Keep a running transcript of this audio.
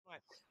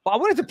But I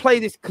wanted to play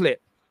this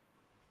clip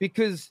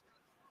because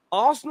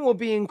Arsenal are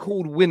being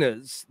called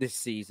winners this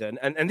season,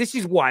 and this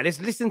is why.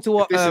 Let's listen to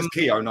what. If this is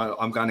Keown, no,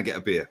 I'm going to get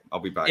a beer. I'll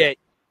be back. Yeah,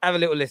 have a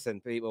little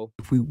listen, people.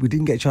 If we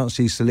didn't get a chance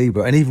to see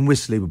Saliba, and even with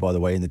Saliba, by the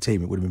way, in the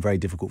team, it would have been very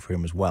difficult for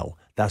him as well.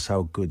 That's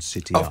how good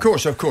City are. Of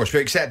course, we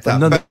accept that.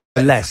 But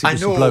nonetheless, it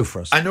was a blow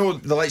for us. I know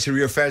the likes of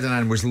Rio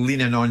Ferdinand was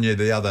leaning on you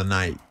the other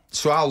night,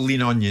 so I'll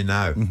lean on you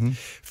now.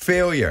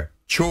 Failure,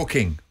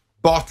 choking,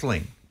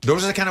 bottling.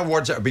 Those are the kind of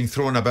words that are being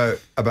thrown about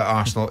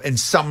Arsenal in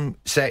some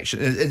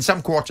sections, in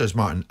some quarters,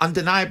 Martin.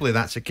 Undeniably,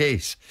 that's the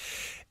case.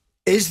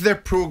 Is there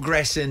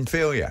progress in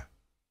failure?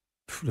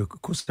 Look,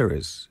 of course there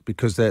is,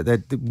 because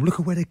look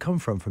at where they come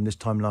from this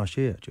time last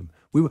year, Jim.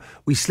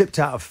 We slipped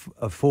out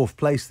of fourth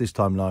place this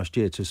time last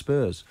year to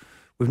Spurs.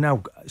 We've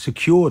now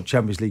secured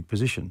Champions League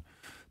position.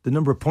 The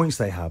number of points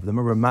they have, the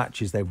number of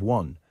matches they've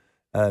won,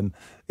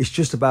 it's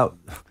just about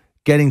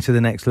getting to the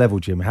next level,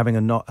 Jim, having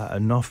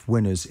enough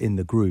winners in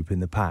the group,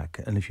 in the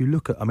pack. And if you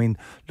look at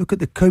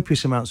the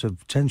copious amounts of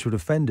potential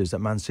defenders that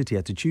Man City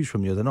had to choose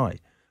from the other night.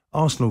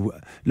 Arsenal,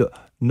 look,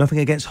 nothing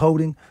against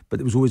Holding, but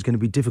it was always going to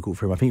be difficult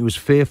for him. I think he was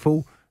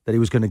fearful that he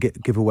was going to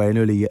give away an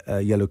early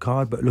yellow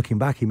card, but looking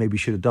back, he maybe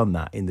should have done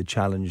that in the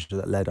challenge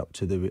that led up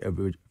to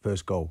the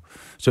first goal.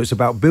 So it's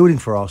about building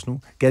for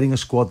Arsenal, getting a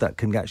squad that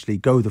can actually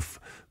go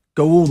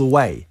all the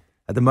way.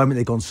 At the moment,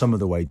 they've gone some of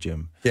the way,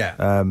 Jim.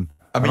 Yeah.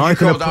 I mean, you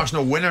called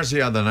Arsenal winners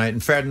the other night,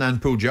 and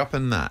Ferdinand pulled you up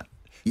in that.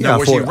 Yeah,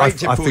 was he right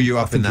to pull you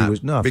up in that?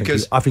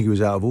 I think he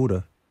was out of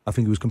order. I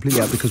think he was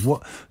completely out because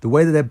the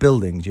way that they're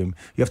building, Jim,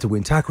 you have to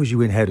win tackles, you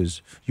win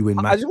headers, you win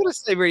matches. I just want to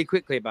say really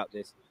quickly about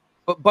this,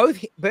 but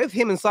both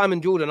him and Simon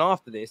Jordan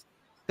after this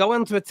go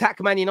on to attack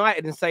Man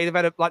United and say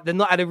they've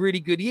not had a really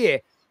good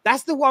year.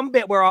 That's the one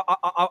bit where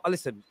I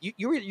listen.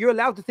 You're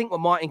allowed to think what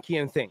Martin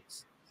Keown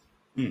thinks,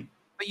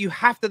 but you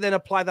have to then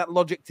apply that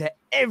logic to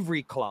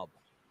every club.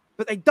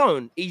 But they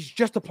don't. He's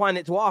just applying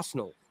it to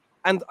Arsenal.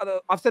 And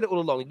I've said it all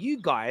along.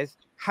 You guys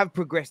have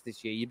progressed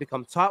this year. You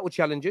become title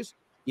challengers.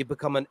 You've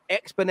become an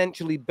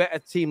exponentially better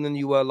team than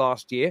you were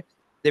last year.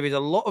 There is a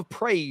lot of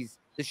praise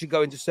that should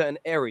go into certain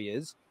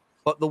areas.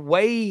 But the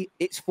way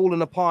it's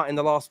fallen apart in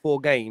the last 4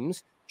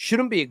 games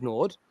shouldn't be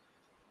ignored.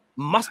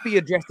 Must be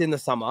addressed in the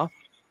summer.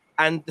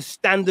 And the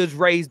standards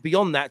raised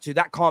beyond that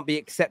can't be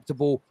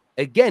acceptable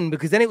again,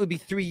 because then it would be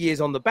 3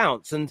 years on the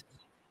bounce. And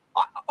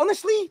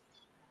honestly,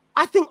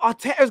 I think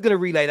Arteta's going to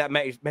relay that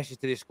message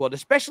to this squad,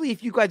 especially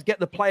if you guys get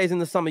the players in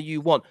the summer you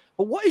want.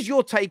 But what is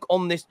your take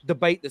on this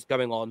debate that's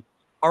going on?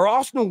 Are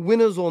Arsenal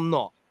winners or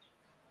not?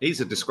 He's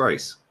a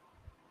disgrace.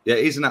 Yeah,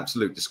 he's an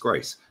absolute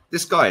disgrace.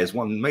 This guy has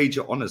won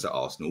major honours at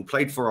Arsenal,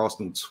 played for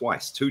Arsenal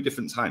twice, 2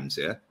 different times,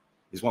 yeah?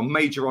 He's won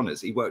major honours.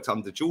 He worked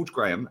under George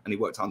Graham and he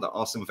worked under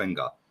Arsene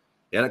Wenger.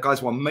 Yeah, that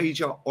guy's won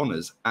major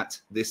honours at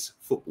this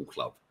football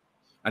club.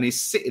 And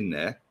he's sitting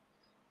there,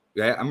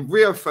 yeah? And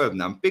Rio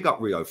Ferdinand, big up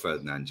Rio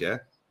Ferdinand, yeah?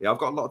 Yeah, I've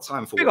got a lot of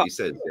time for what he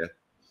said.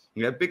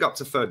 Yeah, big up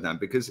to Ferdinand,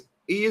 because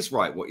he is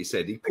right what he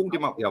said. He pulled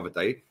him up the other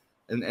day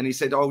and he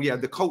said, oh, yeah,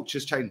 the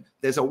culture's changed.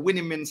 There's a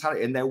winning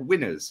mentality and they're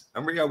winners.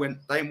 And Rio went,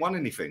 they ain't won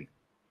anything.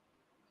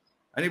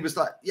 And he was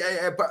like,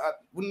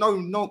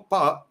 but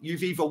but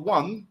you've either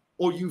won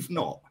or you've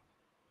not.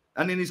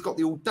 And then he's got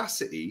the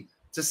audacity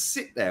to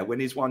sit there when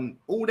he's won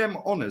all them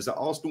honours at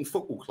Arsenal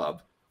Football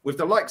Club with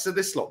the likes of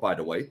this lot, by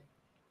the way.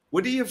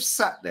 Would he have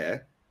sat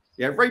there?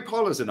 Yeah, Ray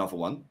Parlour's another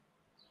one.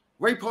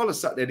 Ray Parlour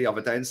sat there the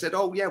other day and said,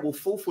 oh, yeah, well,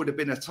 4th would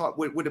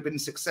have been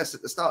success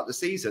at the start of the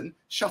season.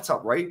 Shut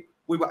up, Ray.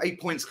 We were 8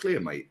 points clear,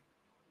 mate.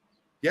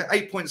 Yeah,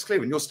 8 points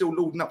clear, and you're still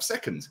lording up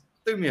second.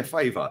 Do me a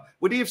favour.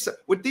 Would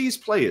these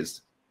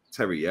players,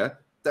 Terry, yeah,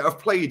 that have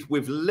played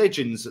with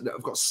legends that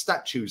have got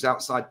statues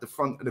outside the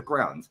front of the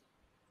ground,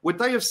 would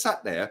they have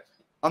sat there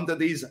under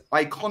these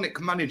iconic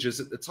managers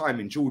at the time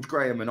in George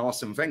Graham and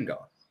Arsene Wenger?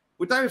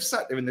 Would they have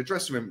sat there in the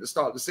dressing room at the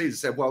start of the season and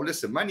said, well,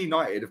 listen, Man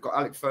United have got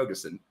Alex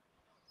Ferguson.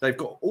 They've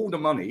got all the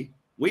money.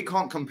 We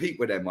can't compete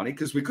with their money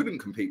because we couldn't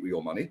compete with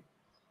your money.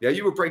 Yeah,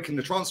 you were breaking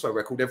the transfer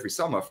record every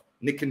summer,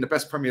 nicking the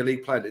best Premier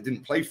League player that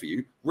didn't play for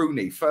you.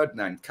 Rooney,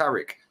 Ferdinand,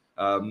 Carrick.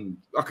 I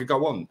could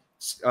go on.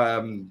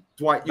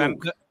 Dwight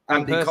York,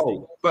 Andy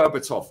Cole,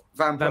 Berbatov,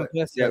 Van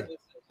Persie. Yeah,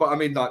 but I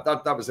mean, like,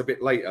 that was a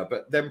bit later.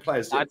 But them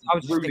players, I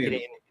was just sticking it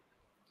in.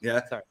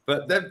 Yeah, sorry.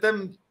 But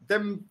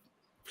them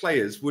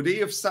players, would he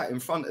have sat in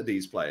front of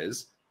these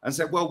players and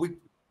said, well,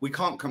 we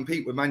can't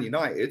compete with Man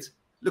United.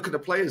 Look at the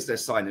players they're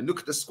signing. Look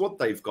at the squad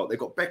they've got. They've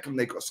got Beckham,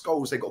 they've got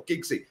Scholes, they've got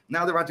Giggsy.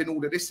 Now they're adding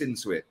all of this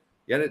into it.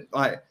 Yeah,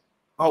 like,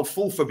 oh,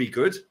 4th would be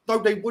good. No,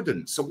 they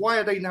wouldn't. So why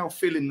are they now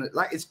feeling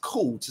that it's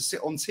cool to sit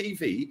on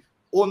TV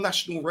or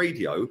national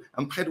radio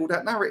and peddle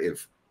that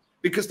narrative?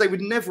 Because they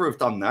would never have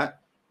done that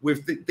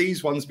with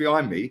these ones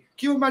behind me.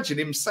 Can you imagine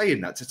him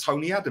saying that to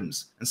Tony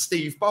Adams and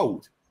Steve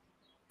Bold?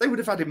 They would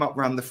have had him up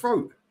round the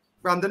throat,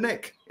 round the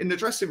neck in the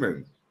dressing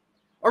room.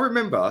 I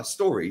remember a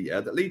story,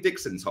 that Lee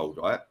Dixon told,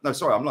 right? No,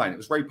 sorry, I'm lying. It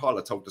was Ray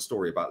Parlour told the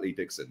story about Lee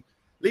Dixon.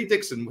 Lee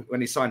Dixon,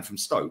 when he signed from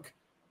Stoke,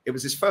 it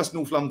was his first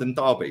North London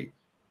derby.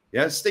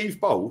 Yeah,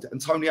 Steve Bold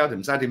and Tony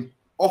Adams had him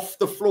off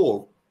the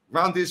floor,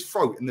 round his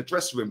throat in the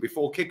dressing room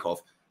before kickoff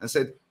and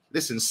said,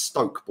 listen,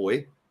 Stoke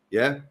boy,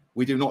 yeah,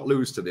 we do not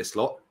lose to this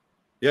lot.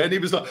 Yeah, and he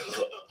was like,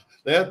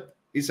 yeah,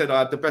 he said, I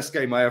had the best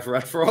game I ever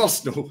had for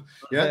Arsenal.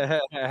 Yeah,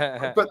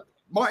 but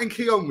Martin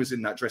Keown was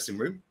in that dressing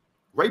room.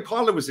 Ray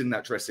Parlour was in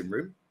that dressing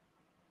room.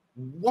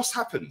 What's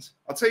happened?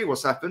 I'll tell you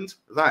what's happened.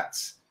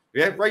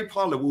 Ray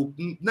Parlour will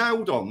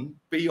nailed on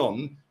be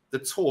on the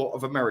tour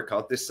of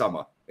America this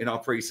summer in our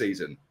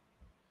pre-season.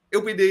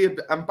 He'll be the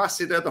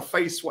ambassador, the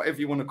face, whatever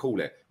you want to call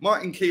it.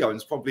 Martin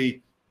Keown's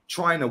probably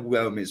trying to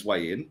worm his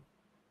way in.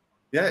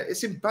 Yeah,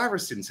 it's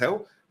embarrassing,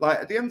 hell. Like,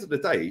 at the end of the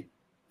day,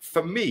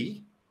 for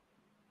me,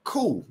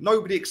 cool.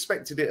 Nobody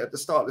expected it at the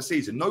start of the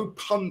season. No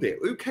pundit.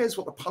 Who cares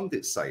what the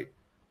pundits say?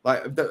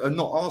 Like, that are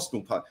not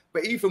Arsenal pundits.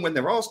 But even when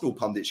they're Arsenal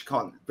pundits, you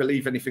can't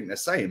believe anything they're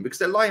saying because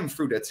they're lying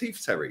through their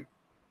teeth, Terry.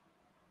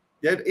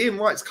 Yeah, Ian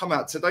Wright's come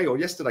out today or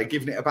yesterday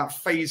giving it about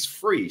phase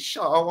 3.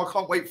 I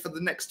can't wait for the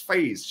next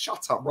phase.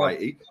 Shut up,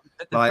 Righty.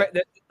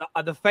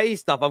 The phase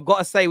stuff, I've got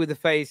to say with the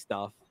phase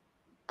stuff,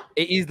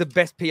 it is the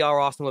best PR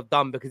Arsenal have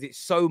done because it's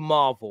so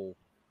Marvel.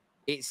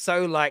 It's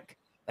so like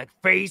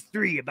phase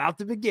 3 about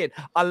to begin.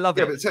 I love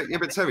it.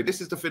 But Terry, this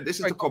is the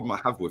problem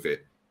I have with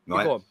it.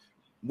 Right?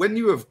 When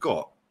you have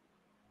got,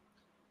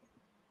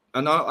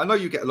 and I know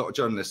you get a lot of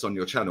journalists on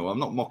your channel. I'm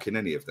not mocking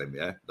any of them,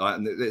 yeah?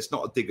 And it's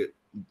not a dig at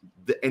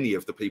any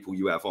of the people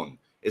you have on.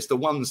 It's the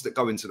ones that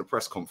go into the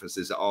press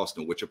conferences at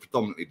Arsenal, which are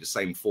predominantly the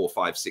same 4,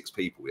 5, 6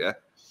 people, yeah?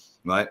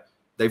 Right?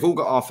 They've all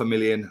got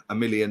 500,000, 1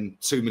 million,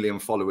 2 million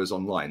followers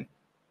online,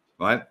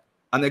 right?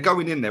 And they're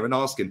going in there and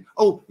asking,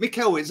 oh,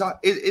 Mikel,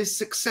 is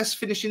success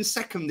finishing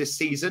second this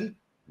season?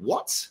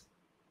 What?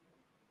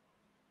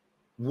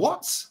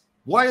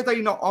 Why are they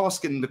not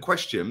asking the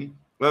question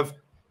of,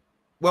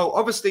 well,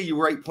 obviously you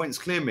were 8 points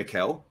clear,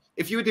 Mikel.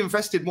 If you had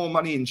invested more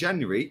money in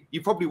January,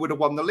 you probably would have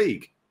won the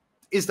league.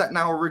 Is that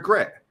now a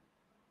regret?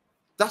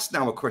 That's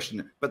now a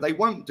question. But they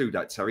won't do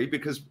that, Terry,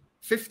 because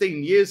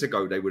 15 years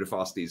ago they would have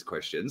asked these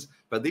questions.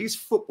 But these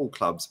football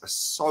clubs are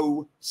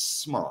so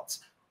smart.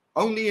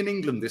 Only in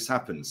England this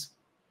happens.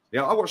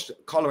 Yeah, I watched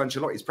Carlo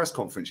Ancelotti's press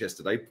conference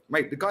yesterday.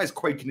 Mate, the guy's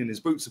quaking in his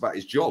boots about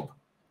his job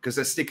because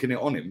they're sticking it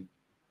on him.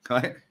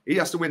 Right? He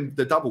has to win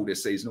the double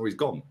this season or he's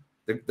gone.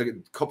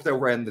 The Copa del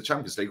Rey and the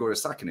Champions League are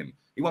sacking him.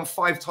 He won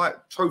 5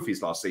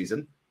 trophies last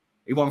season.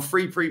 He won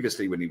 3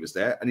 previously when he was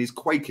there, and he's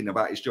quaking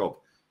about his job.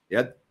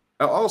 Yeah.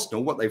 At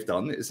Arsenal, what they've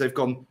done is they've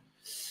gone,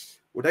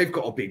 well, they've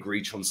got a big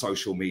reach on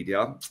social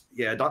media.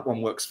 Yeah, that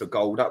one works for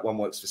Goal. That one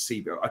works for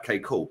CBO. Okay,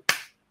 cool.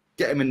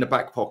 Get him in the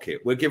back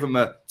pocket. We'll give him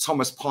a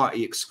Thomas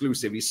Partey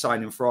exclusive. He's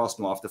signing for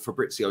Arsenal after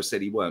Fabrizio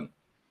said he weren't.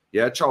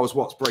 Yeah, Charles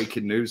Watts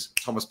breaking news.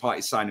 Thomas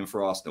Partey signing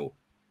for Arsenal.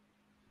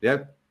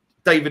 Yeah.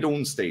 David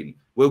Ornstein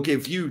will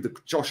give you the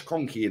Josh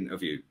Kroenke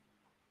interview.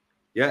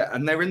 Yeah,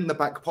 and they're in the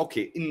back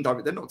pocket.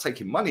 Indirect. They're not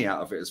taking money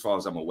out of it as far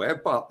as I'm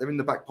aware, but they're in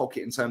the back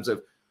pocket in terms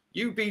of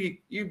you be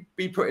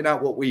putting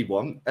out what we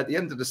want at the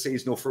end of the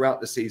season or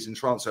throughout the season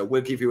transfer.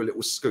 We'll give you a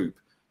little scoop,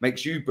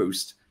 makes you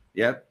boost,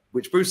 yeah,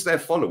 which boosts their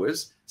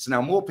followers. So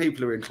now more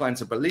people are inclined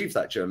to believe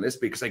that journalist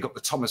because they got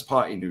the Thomas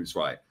Partey news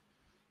right.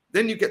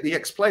 Then you get the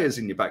ex-players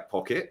in your back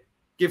pocket.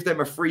 Give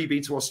them a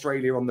freebie to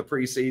Australia on the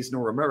pre-season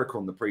or America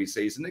on the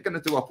pre-season. They're going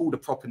to do up all the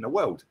prop in the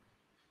world.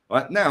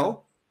 Right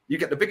now, you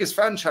get the biggest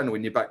fan channel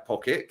in your back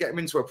pocket, get them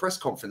into a press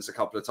conference a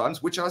couple of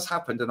times, which has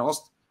happened, and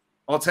asked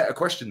Arteta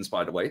questions,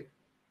 by the way.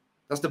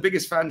 That's the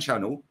biggest fan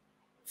channel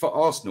for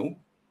Arsenal.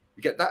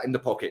 You get that in the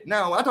pocket.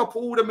 Now, add up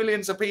all the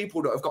millions of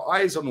people that have got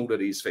eyes on all of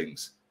these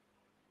things.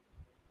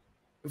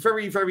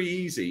 Very, very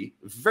easy,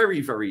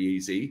 very, very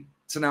easy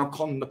to now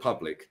con the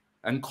public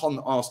and con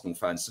Arsenal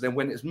fans. So then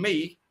when it's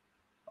me,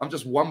 I'm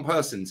just one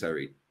person,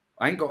 Terry.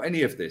 I ain't got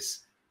any of this.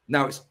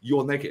 Now it's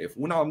you're negative.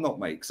 Well, no, I'm not,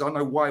 mate, because I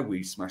know why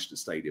we smashed the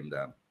stadium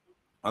down.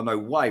 I know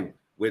why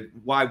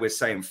we're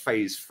saying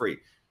phase 3.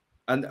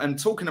 And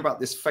talking about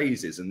this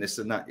phases and this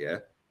and that, yeah,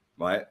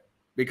 right?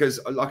 Because,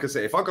 like I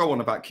said, if I go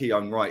on about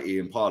Keown, Wright,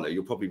 Ian Parlour,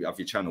 you'll probably have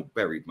your channel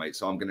buried, mate.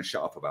 So I'm going to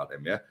shut up about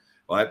them, yeah?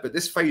 Right? But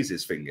this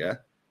phases thing, yeah?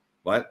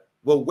 Right?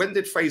 Well, when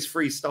did phase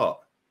 3 start?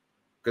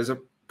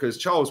 Because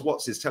Charles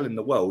Watts is telling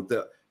the world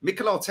that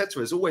Mikel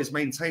Arteta has always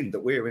maintained that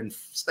we're in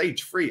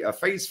phase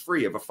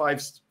 3 of a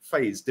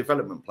 5-phase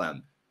development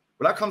plan.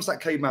 Well,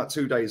 that came out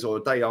 2 days or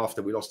a day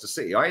after we lost to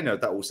City. I ain't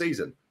heard that all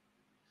season,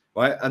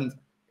 right? And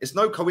it's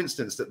no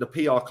coincidence that the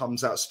PR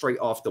comes out straight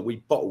after we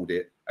bottled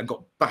it and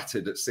got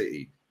battered at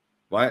City,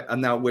 right?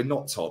 And now we're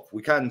not top.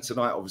 We can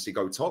tonight obviously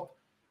go top,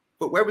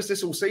 but where was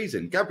this all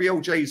season?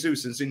 Gabriel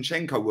Jesus and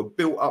Zinchenko were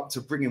built up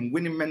to bring in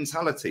winning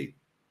mentality.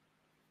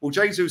 Well,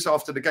 Jesus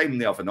after the game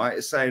the other night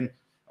is saying,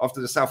 after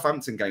the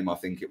Southampton game, I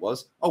think it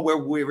was, oh,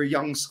 well, we're a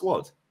young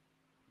squad.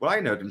 Well, I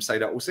heard him say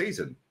that all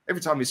season.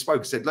 Every time he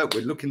spoke, he said, look,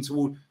 we're looking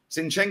toward...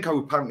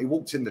 Zinchenko apparently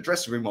walked in the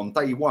dressing room on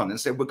day 1 and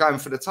said, we're going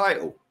for the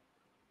title.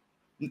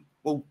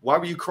 Well, why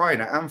were you crying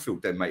at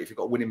Anfield then, mate, if you've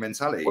got a winning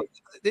mentality? I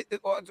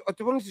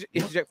want to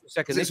interject for a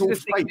second.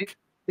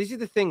 This is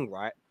the thing,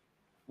 right,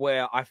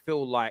 where I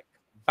feel like...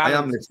 balance,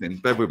 I am listening.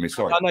 Bear with me,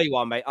 sorry. I know you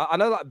are, mate. I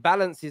know that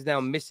balance is now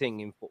missing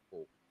in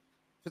football.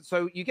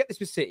 So you get this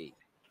with City.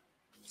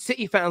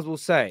 City fans will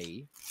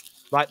say,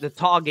 like, the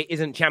target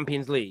isn't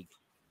Champions League.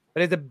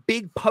 but there's a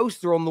big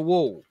poster on the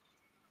wall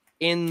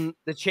in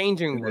the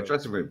changing room. The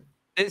dressing room.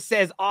 It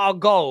says our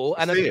goal,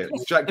 and See it.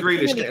 Jack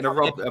Grealish getting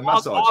a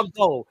massage. Our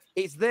goal.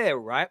 It's there,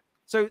 right?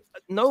 So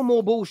no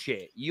more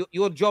bullshit.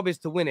 Your job is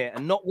to win it,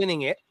 and not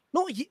winning it,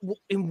 not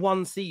in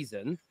one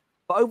season,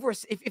 but over.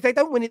 If they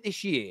don't win it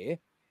this year,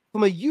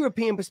 from a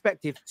European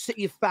perspective,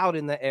 City have fouled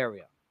in that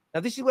area. Now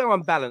this is where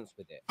I'm balanced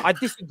with it. I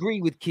disagree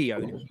with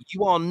Keown.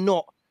 You are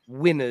not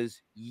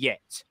winners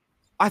yet.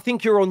 I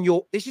think you're on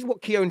your. This is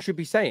what Keown should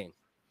be saying.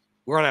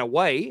 We're on our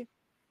way.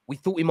 We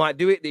thought we might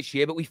do it this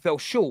year, but we fell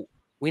short.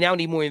 We now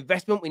need more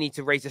investment. We need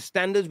to raise the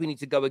standards. We need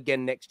to go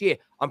again next year.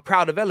 I'm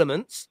proud of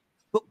elements,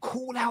 but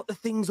call out the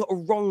things that are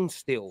wrong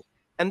still.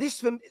 And this,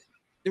 the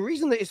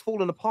reason that it's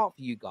fallen apart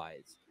for you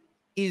guys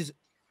is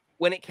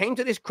when it came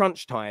to this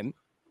crunch time,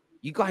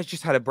 you guys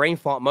just had a brain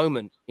fart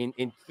moment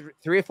in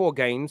 3 or 4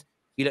 games.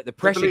 You let the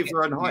pressure. I believe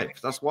your own hype.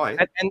 That's why.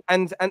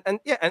 And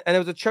there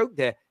was a choke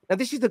there. Now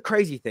this is the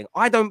crazy thing.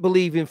 I don't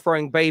believe in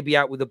throwing baby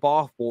out with the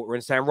bathwater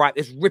and saying, right,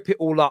 let's rip it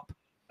all up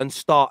and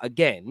start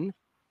again.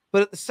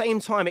 But at the same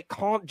time, it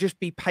can't just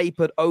be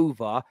papered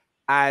over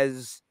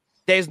as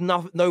there's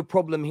no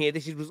problem here.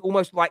 This was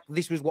almost like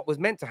this was what was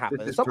meant to happen.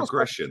 This is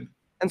progression.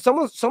 And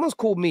someone's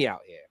called me out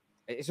here.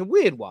 It's a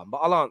weird one, but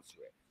I'll answer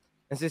it.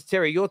 And says,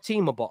 Terry, your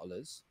team of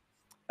bottlers.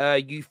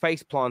 You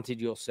face planted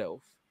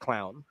yourself,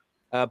 clown.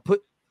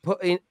 Put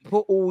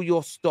all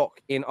your stock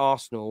in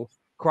Arsenal.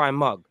 Cry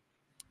mug.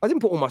 I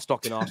didn't put all my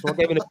stock in Arsenal. I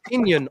gave an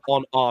opinion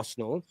on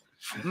Arsenal.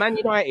 Man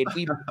United,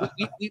 we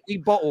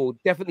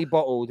definitely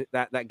bottled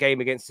that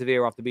game against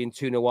Sevilla after being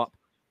 2-0 up,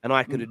 and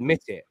I could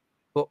admit it.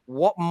 But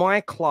what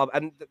my club,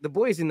 and the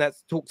boys in that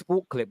Talk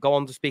Sport clip go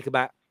on to speak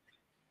about,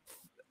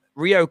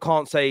 Rio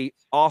can't say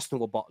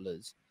Arsenal were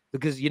bottlers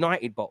because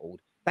United bottled.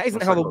 That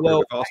isn't how the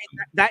world.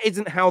 That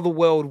isn't how the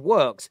world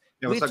works.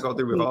 Yeah, what's that got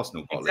to do with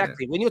Arsenal?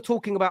 Exactly. When you're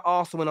talking about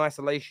Arsenal in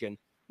isolation,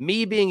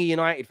 me being a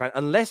United fan,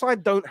 unless I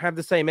don't have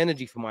the same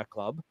energy for my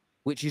club,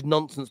 which is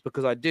nonsense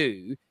because I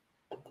do,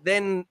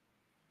 then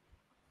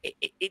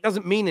it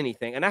doesn't mean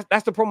anything. And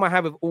that's the problem I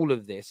have with all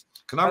of this.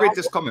 Can I read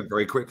this comment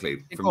very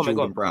quickly from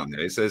Jordan Brown?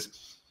 It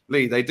says,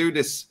 Lee, they do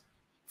this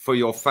for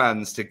your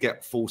fans to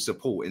get full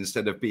support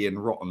instead of being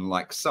rotten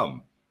like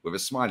some, with a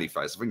smiley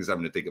face. I think he's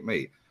having a dig at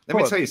me. Let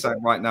me tell you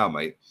something right now,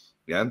 mate.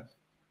 Yeah.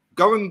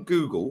 Go and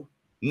Google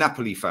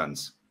Napoli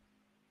fans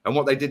and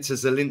what they did to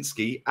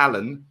Zielinski,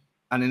 Allen,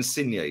 and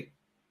Insigne.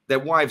 Their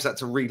wives had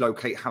to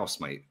relocate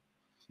housemate.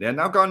 Yeah.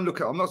 Now go and look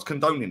at, I'm not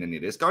condoning any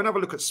of this. Go and have a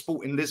look at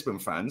Sporting Lisbon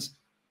fans,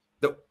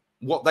 that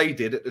what they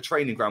did at the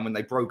training ground when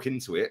they broke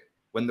into it,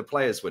 when the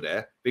players were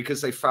there, because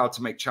they failed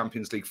to make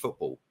Champions League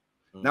football.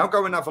 Now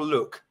go and have a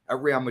look at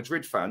Real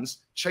Madrid fans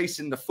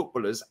chasing the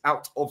footballers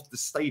out of the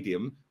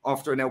stadium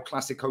after an El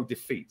Clasico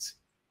defeat.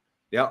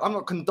 Yeah, I'm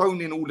not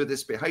condoning all of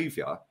this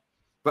behavior,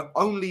 but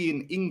only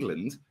in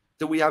England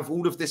do we have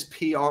all of this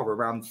PR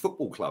around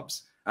football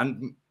clubs.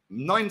 And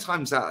 9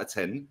 times out of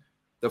 10,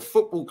 the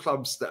football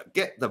clubs that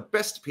get the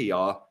best PR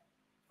are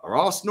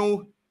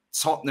Arsenal,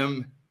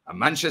 Tottenham, and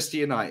Manchester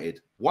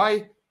United.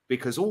 Why?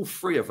 Because all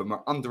 3 of them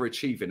are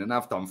underachieving and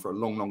have done for a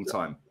long, long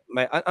time.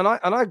 Mate, and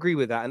I agree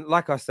with that. And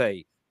like I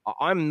say,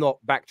 I'm not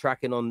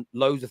backtracking on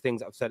loads of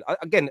things I've said.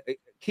 Again,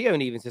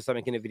 Keown even says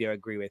something in a video I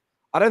agree with.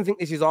 I don't think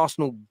this is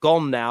Arsenal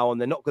gone now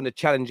and they're not going to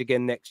challenge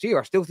again next year.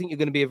 I still think you're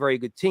going to be a very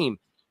good team.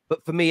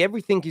 But for me,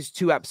 everything is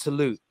too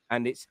absolute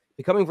and it's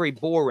becoming very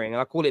boring. And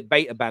I call it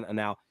beta banter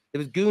now. There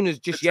was Gooners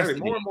just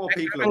yesterday. More and more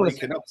people are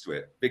waking up to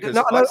it. Because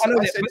I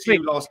said to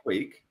you last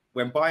week,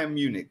 when Bayern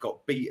Munich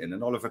got beaten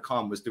and Oliver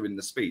Kahn was doing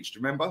the speech, do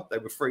you remember? They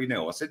were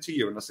 3-0. I said to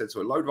you and I said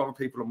to a load of other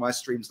people on my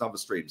streams and other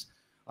streams,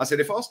 I said,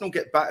 if Arsenal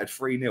get battered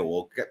 3-0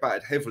 or get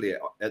battered heavily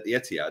at the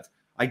Etihad,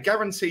 I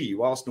guarantee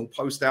you Arsenal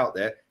post out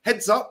there,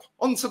 heads up,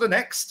 on to the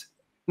next.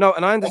 No,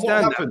 and I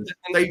understand what happened?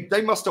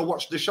 They must have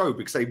watched the show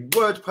because they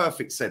word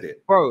perfect said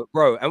it. Bro.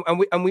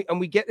 And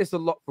we get this a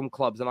lot from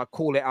clubs, and I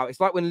call it out.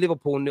 It's like when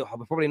Liverpool knew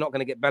we're probably not going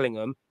to get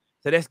Bellingham.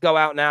 So let's go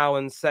out now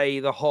and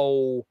say the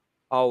whole,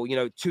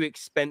 too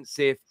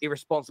expensive,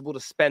 irresponsible to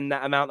spend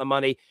that amount of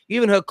money. You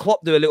even heard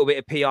Klopp do a little bit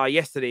of PR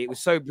yesterday. It was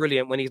so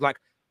brilliant when he's like,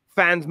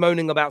 fans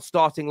moaning about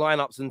starting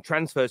lineups and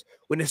transfers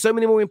when there's so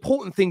many more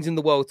important things in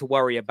the world to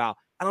worry about.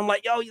 And I'm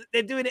like, yo,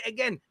 they're doing it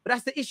again. But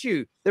that's the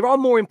issue. There are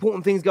more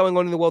important things going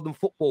on in the world than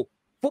football.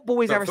 Football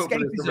is our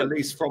escapism. Is the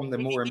release from the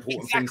more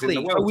important things in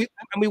the world.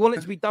 And we want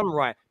it to be done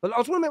right. But I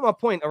just want to make my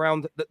point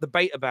around the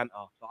beta banter,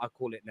 that I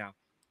call it now.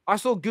 I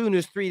saw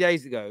Gooners 3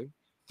 days ago,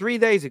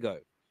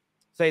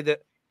 say that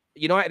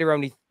United are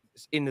only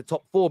in the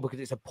top 4 because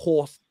it's a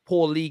poor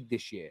league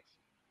this year.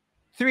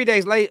 3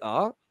 days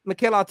later,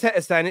 Mikel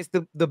Arteta saying it's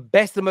the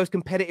best and most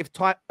competitive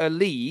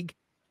league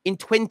in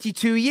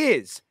 22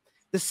 years.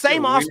 The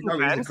same Arsenal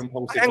fans.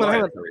 Hang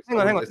on.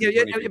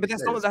 Yeah, but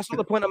that's not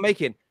the point I'm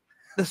making.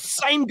 The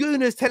same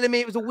Gooners telling me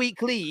it was a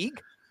weak league.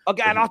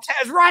 Again,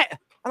 Arteta's right.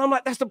 And I'm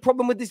like, that's the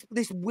problem with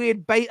this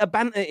weird beta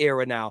banter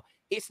era now.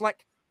 It's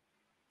like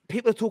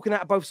people are talking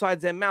out of both sides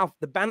of their mouth.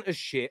 The banter's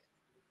shit.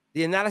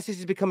 The analysis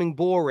is becoming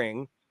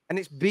boring. and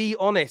it's be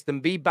honest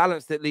and be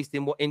balanced, at least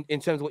in what in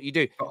terms of what you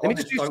do. But Let me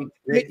just don't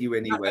get you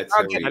anywhere,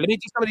 Terry. let me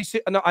just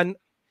somebody.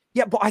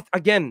 Yeah, but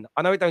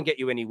I know it don't get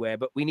you anywhere,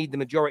 but we need the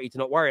majority to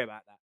not worry about that.